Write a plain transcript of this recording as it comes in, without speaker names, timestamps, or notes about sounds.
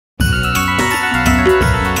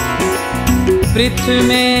पृथ्वी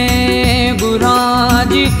में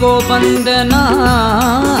बुराज को वंदना,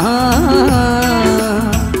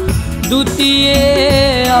 द्वितीय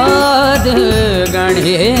आद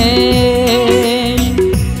गणेश।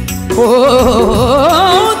 ओ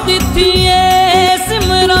तिथिय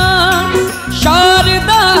सिमरा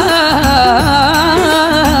शारदा,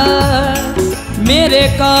 मेरे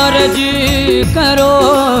कारज करो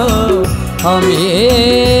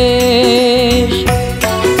हमेश।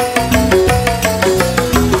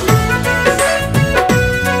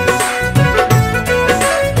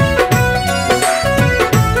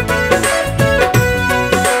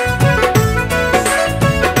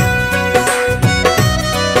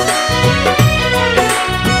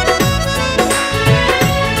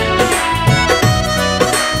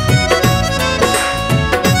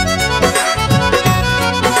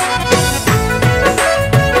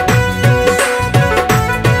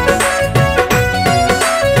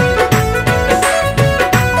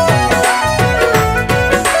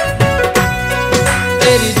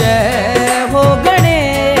 तेरी जय हो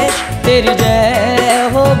गणेश, तेरी जय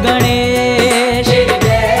हो गणेश, तेरी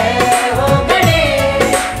जय हो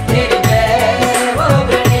गणेश, तेरी जय हो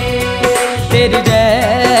गणेश, तेरी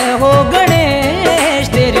जय हो गणेश,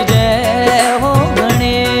 तेरी जय हो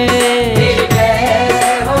गणेश, तेरी जय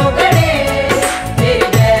हो गणेश,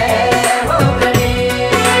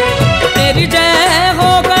 तेरी जय हो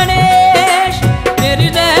गणेश, तेरी जय हो गणेश, तेरी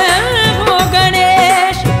जय हो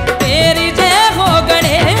गणेश, तेरी जय हो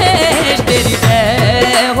गणेश, तेरी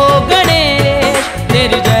जय हो गणेश,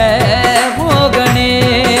 तेरी जय हो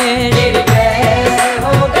गणेश, तेरी जय हो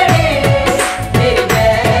गणेश, तेरी जय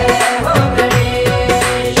हो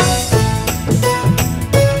गणेश।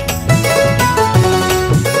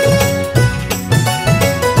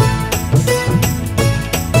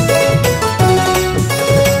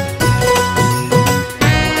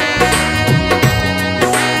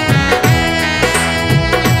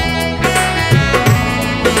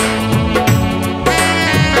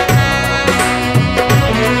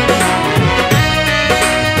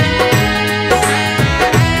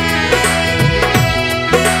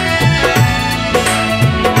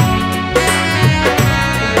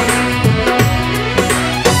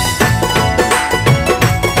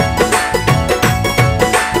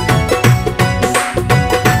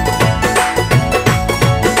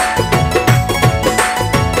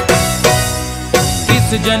 किस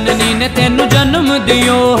जननी ने तेनू जन्म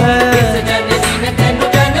दियो है, किस जननी ने तेनू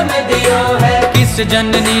जन्म दियो है, किस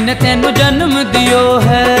जननी ने तेनू जन्म दियो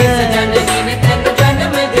है,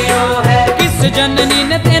 किस जननी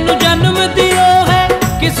ने तेनू जन्म दियो है,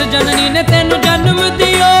 किस जननी ने तेनू जन्म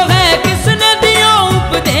दियो है, किसने दियो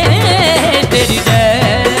उपदेश। तेरी जय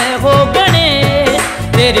हो गणेश,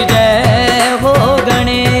 तेरी जय हो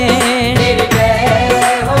गणेश, तेरी जय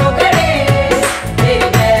हो गणेश, तेरी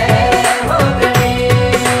जय हो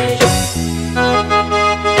गणेश।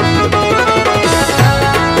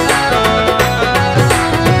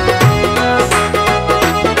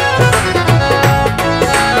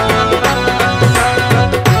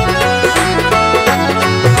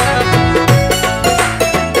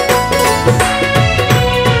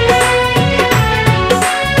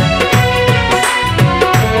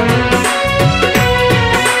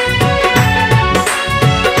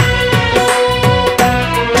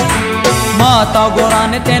 माता गौरा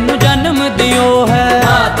ने तेनू जन्म दियो है,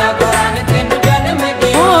 माता गौरा ने तेनू जन्म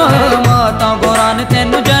दियो है, माता गौरा ने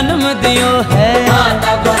तेनू जन्म दियो है,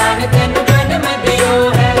 माता गौरा ने तेनू जन्म दियो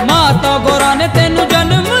है, माता गौरा ने तेनू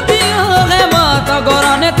जन्म दियो है, माता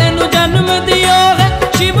गौरा ने तेनू जन्म दियो है,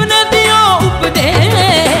 शिव ने दियो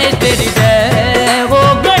उपदेश। तेरी जय हो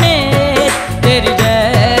गणेश, तेरी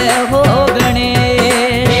जय हो गणेश,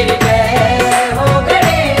 तेरी जय हो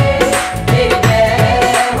गणेश, तेरी जय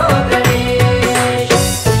हो गणेश।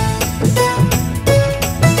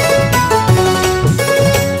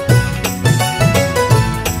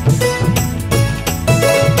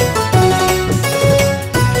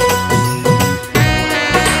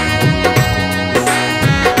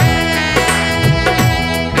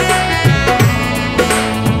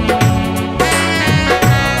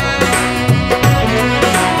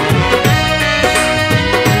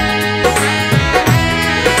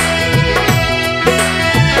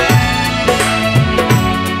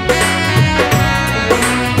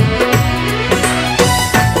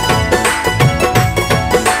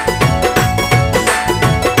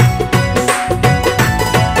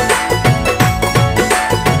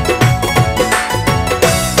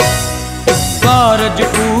 कारज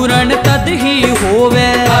पूर्ण तद ही होवे,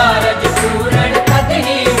 कारज पूर्ण तद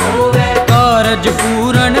ही होवे, कारज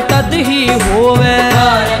पूर्ण तद ही होवे,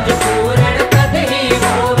 कारज पूर्ण तद ही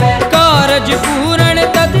होवे, कारज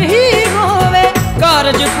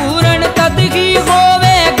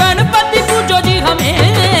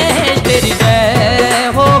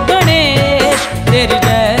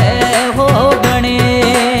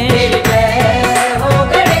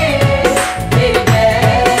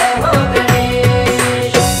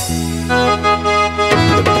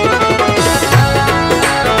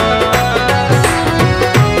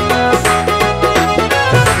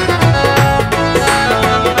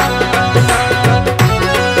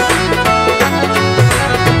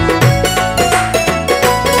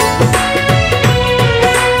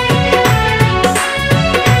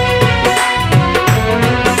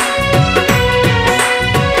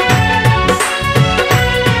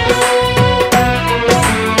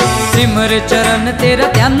सिमर चरण तेरा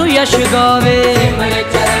त्यानु यश गावे, सिमर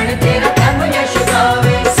चरण तेरा त्यानु यश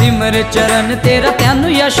गावे, सिमर चरण तेरा त्यानु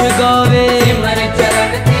यश गावे, सिमर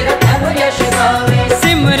चरण तेरा त्यानु यश गावे,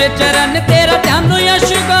 सिमर चरण तेरा त्यानु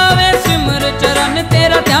यश गावे, सिमर चरण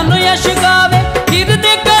तेरा त्यानु यश गावे।